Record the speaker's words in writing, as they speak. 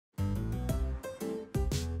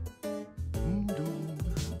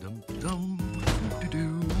Oh,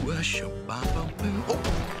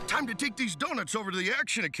 time to take these donuts over to the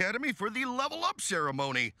Action Academy for the Level Up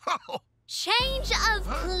ceremony. Change of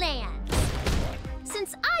plans.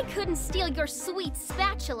 Since I couldn't steal your sweet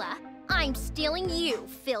spatula, I'm stealing you,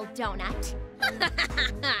 Phil Donut.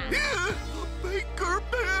 Yeah, Baker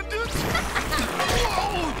Bandit!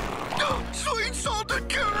 Whoa! Sweet salted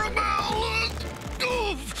caramel!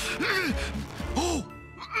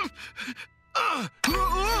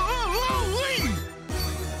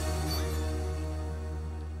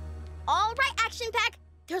 All right, Action Pack.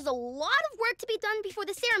 There's a lot of work to be done before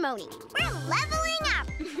the ceremony. We're leveling up.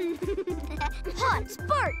 Hot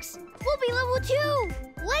Sparks! We'll be level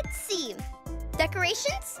 2. Let's see.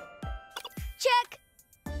 Decorations? Check.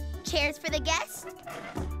 Chairs for the guests?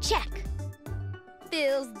 Check.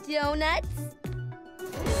 Phil's donuts?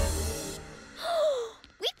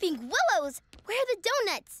 Weeping Willows! Where are the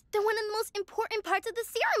donuts? They're one of the most important parts of the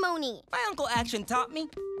ceremony. My Uncle Action taught me,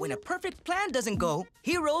 when a perfect plan doesn't go,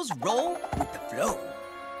 heroes roll with the flow.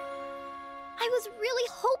 I was really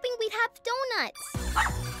hoping we'd have donuts.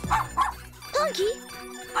 Punky!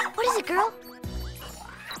 What is it, girl?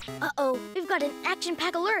 Uh-oh, we've got an Action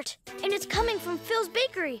Pack alert, and it's coming from Phil's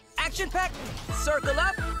Bakery. Action Pack, circle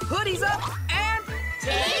up, hoodies up, and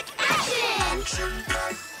Take action!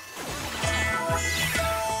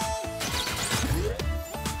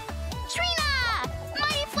 Trina!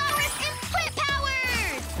 Mighty Flowers and Plant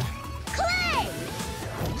Powers! Clay!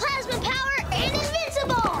 Plasma Power and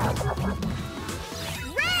Invincible!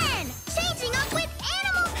 Ren! Changing up with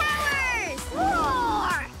Animal Powers!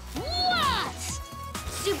 Roar! Wasp!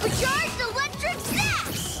 Supercharged Electric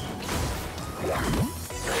Snaps!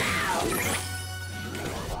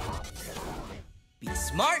 be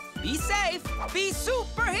smart, be safe, be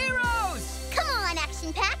superheroes! Come on,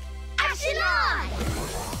 Action Pack! Action on!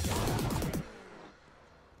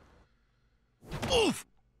 Oof!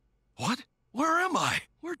 What? Where am I?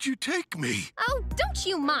 Where'd you take me? Oh, don't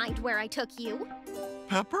you mind where I took you.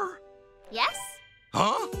 Pepper? Yes?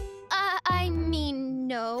 Huh? I mean,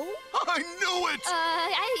 no. I knew it!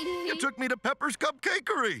 You took me to Pepper's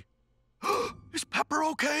Cupcakery. Is Pepper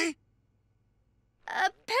okay?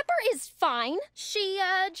 Pepper is fine. She,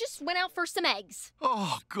 just went out for some eggs.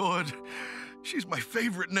 Oh, good. She's my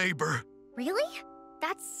favorite neighbor. Really?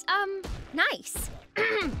 That's, nice.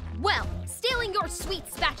 Well, stealing your sweet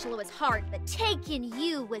spatula was hard, but taking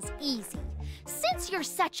you was easy. Since you're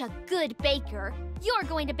such a good baker, you're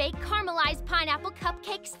going to bake caramelized pineapple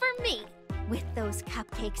cupcakes for me. With those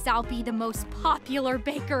cupcakes, I'll be the most popular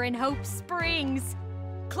baker in Hope Springs.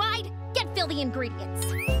 Clyde, get Phil the ingredients.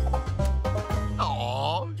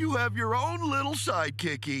 Aw, you have your own little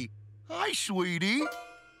sidekicky. Hi, sweetie.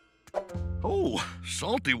 Oh,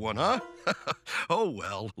 salty one, huh? Oh,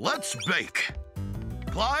 well, let's bake.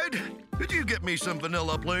 Clyde, could you get me some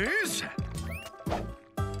vanilla, please?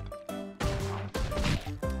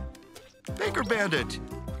 Baker Bandit,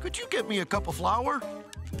 could you get me a cup of flour?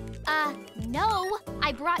 No.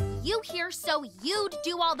 I brought you here so you'd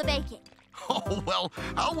do all the baking. Oh, well,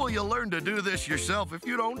 how will you learn to do this yourself if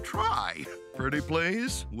you don't try? Pretty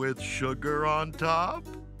please, with sugar on top?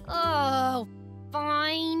 Oh,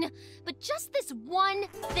 fine. But just this one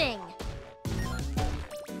thing.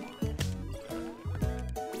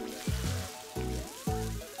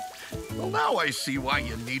 Well, now I see why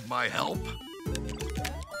you need my help.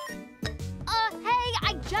 Hey,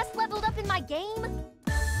 I just leveled up in my game.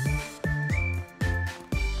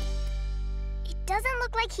 It doesn't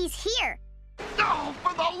look like he's here. No,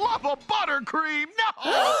 for the love of buttercream, no!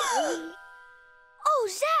 Oh,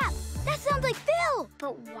 Zap! That sounds like Phil!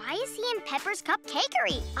 But why is he in Pepper's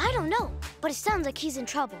Cupcakery? I don't know, but it sounds like he's in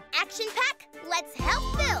trouble. Action Pack, let's help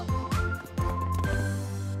Phil!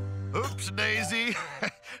 Oops, Daisy.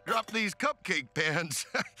 Drop these cupcake pans.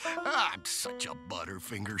 I'm such a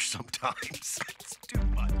butterfinger sometimes. It's too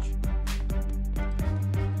much.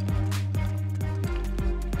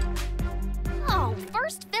 Oh,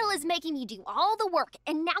 first Phil is making me do all the work,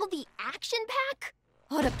 and now the Action Pack?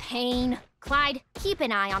 What a pain. Clyde, keep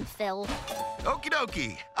an eye on Phil. Okie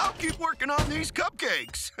dokie. I'll keep working on these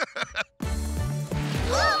cupcakes.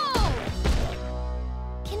 Whoa!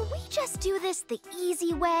 Can we just do this the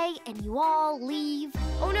easy way and you all leave?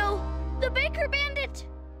 Oh no, the Baker Bandit!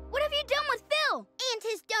 What have you done with Phil? And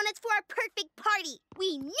his donuts for our perfect party.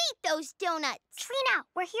 We need those donuts. Trina,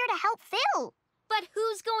 we're here to help Phil. But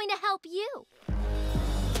who's going to help you?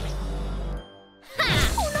 Ha!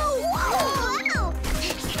 Oh no!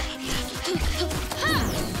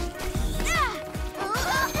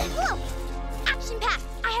 Whoa! Action Pack,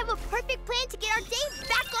 I have a perfect plan to get our day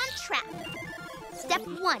back on track. Step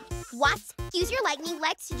 1. Wasp, use your lightning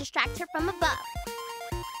legs to distract her from above.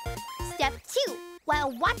 Step 2.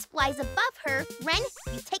 While Watts flies above her, Wren,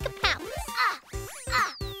 you take a pounce.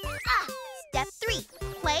 Step 3.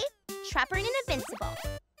 Play, trap her in an invincible.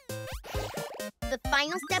 The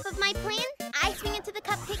final step of my plan, I swing into the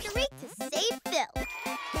cupcakery to save Phil.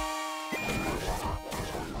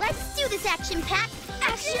 Let's do this, Action Pack!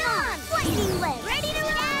 Action on! Lightning leg! Ready to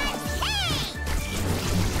run!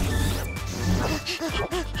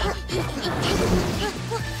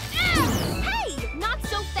 Hey! Not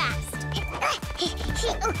so fast!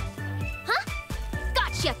 Huh?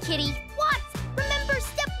 Gotcha, kitty! What? Remember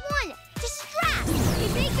step 1, distract! Hey,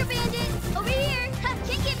 Baker Bandit! Over here! Can't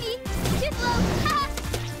get me! Too slow!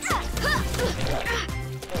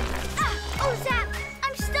 Oh, Zap!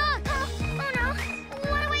 I'm stuck! Oh, no.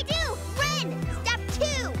 What do I do? Wren! Step 2!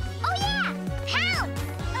 Oh, yeah! Pounce!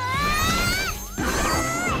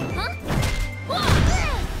 Huh?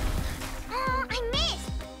 Oh, I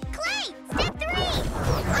missed! Clay! Step 3!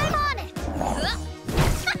 I'm on it!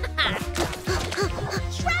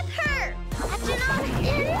 Trap her! Action on!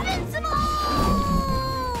 Invincible!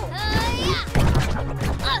 Yeah!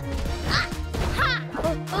 Ha!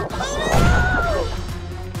 Huh?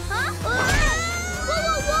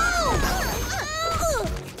 Whoa!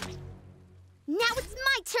 Now it's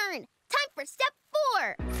my turn! Time for step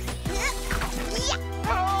 4!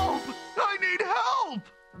 Help! I need help!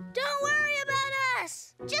 Don't worry about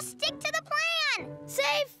us! Just stick to the plan!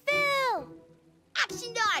 Save Phil!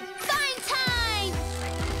 Action on! Fine time!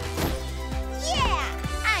 Yeah!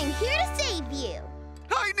 I'm here to save you!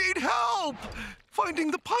 I need help!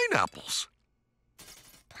 Finding the pineapples.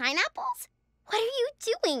 Pineapples? What are you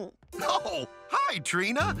doing? Oh, hi,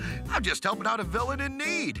 Trina. I'm just helping out a villain in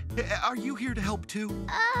need. Are you here to help too?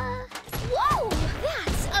 Whoa!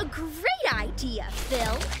 That's a great idea,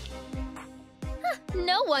 Phil.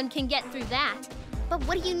 No one can get through that. But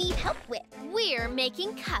what do you need help with? We're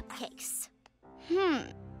making cupcakes.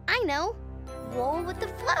 I know. Roll with the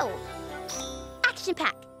flow. Action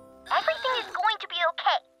Pack. Everything is going to be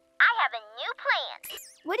okay. I have a new plan.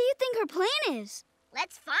 What do you think her plan is?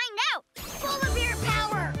 Let's find out. Full of your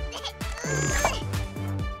power.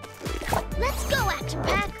 Let's go, Action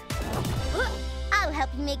Pack. I'll help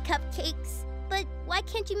you make cupcakes. But why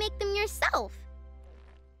can't you make them yourself?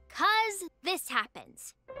 'Cause this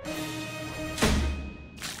happens.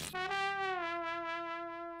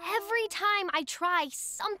 Every time I try,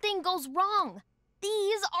 something goes wrong.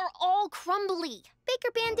 These are all crumbly.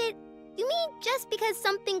 Baker Bandit, you mean just because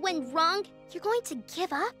something went wrong, you're going to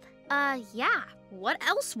give up? Yeah. What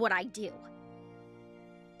else would I do?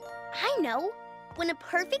 I know. When a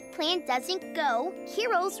perfect plan doesn't go,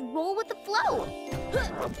 heroes roll with the flow.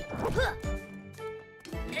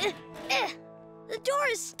 The door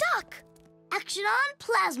is stuck. Action on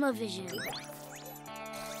Plasma Vision.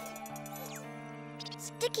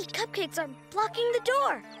 Sticky cupcakes are blocking the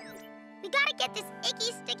door. We gotta get this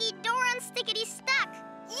icky, sticky door unstickety stuck.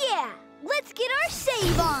 Yeah, let's get our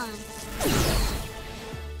save on.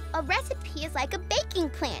 A recipe is like a baking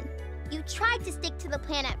plan. You try to stick to the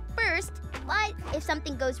plan at first, but if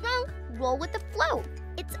something goes wrong, roll with the flow.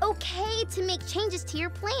 It's okay to make changes to your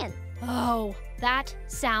plan. Oh, that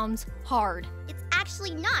sounds hard. It's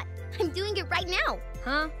actually not. I'm doing it right now.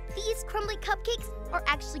 Huh? These crumbly cupcakes are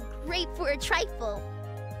actually great for a trifle.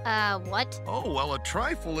 What? Oh, well, a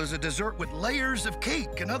trifle is a dessert with layers of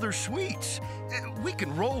cake and other sweets. We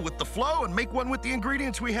can roll with the flow and make one with the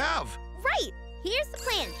ingredients we have. Right. Here's the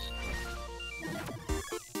plan.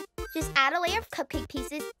 Just add a layer of cupcake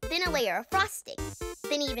pieces, then a layer of frosting.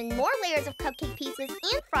 Then even more layers of cupcake pieces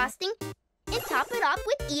and frosting, and top it off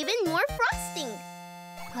with even more frosting.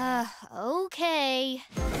 Okay.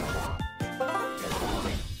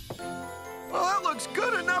 Well, that looks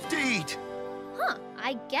good enough to eat. Huh,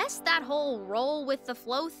 I guess that whole roll with the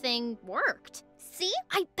flow thing worked. See?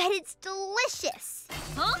 I bet it's delicious.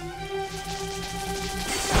 Huh?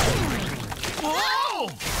 Whoa!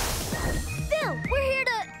 Phil, we're here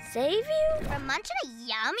to save you? From munching a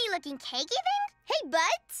yummy-looking cakey thing? Hey,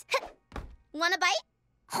 buds. Want a bite?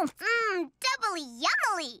 Doubly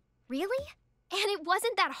yummily. Really? And it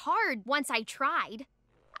wasn't that hard once I tried.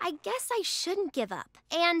 I guess I shouldn't give up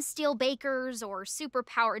and steal bakers or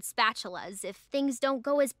super-powered spatulas if things don't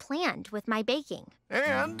go as planned with my baking.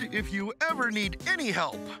 And if you ever need any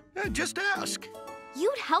help, just ask.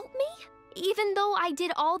 You'd help me? Even though I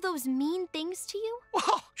did all those mean things to you?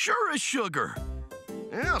 Well, sure as sugar.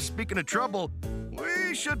 Yeah, speaking of trouble,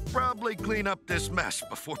 we should probably clean up this mess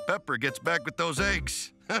before Pepper gets back with those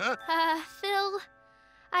eggs. Phil,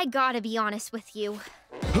 I gotta be honest with you.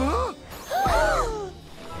 Huh?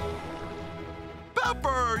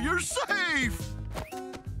 Pepper, you're safe!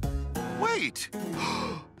 Wait,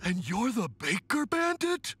 and you're the Baker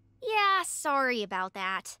Bandit? Yeah, sorry about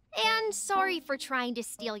that. And sorry for trying to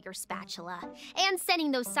steal your spatula. And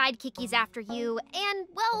sending those sidekickies after you. And,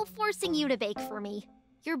 well, forcing you to bake for me.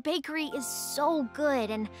 Your bakery is so good,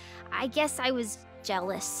 and I guess I was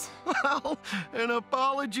jealous. Well, an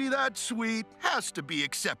apology that sweet has to be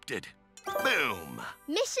accepted. Boom.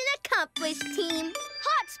 Mission accomplished, team.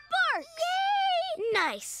 Hot sparks! Yay!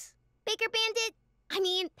 Nice. Baker Bandit,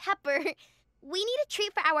 Pepper, we need a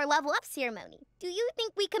treat for our level up ceremony. Do you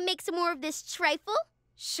think we can make some more of this trifle?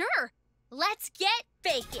 Sure. Let's get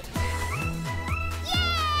baking.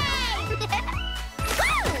 Yay! Woo!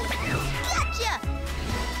 Gotcha!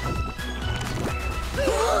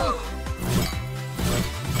 Yay!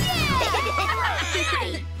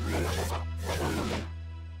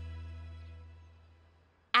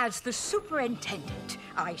 As the superintendent,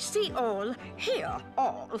 I see all, hear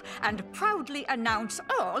all, and proudly announce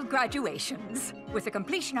all graduations. With the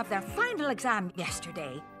completion of their final exam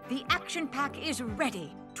yesterday, the action pack is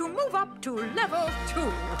ready to move up to level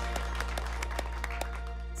 2.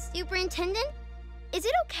 Superintendent, is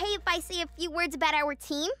it okay if I say a few words about our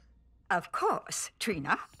team? Of course,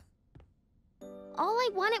 Trina. All I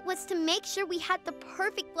wanted was to make sure we had the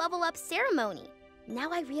perfect level up ceremony. Now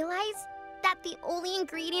I realize that the only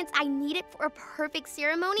ingredients I needed for a perfect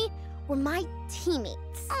ceremony were my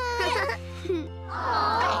teammates.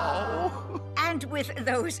 And with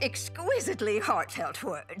those exquisitely heartfelt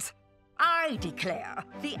words, I declare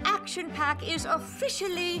the action pack is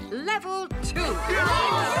officially level 2.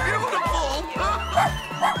 Beautiful!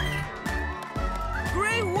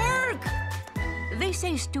 Great work! They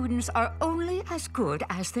say students are only as good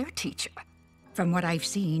as their teacher. From what I've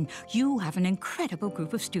seen, you have an incredible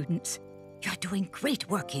group of students. You're doing great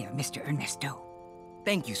work here, Mr. Ernesto.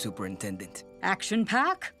 Thank you, Superintendent. Action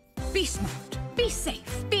pack, be smart, be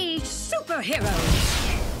safe, be superheroes.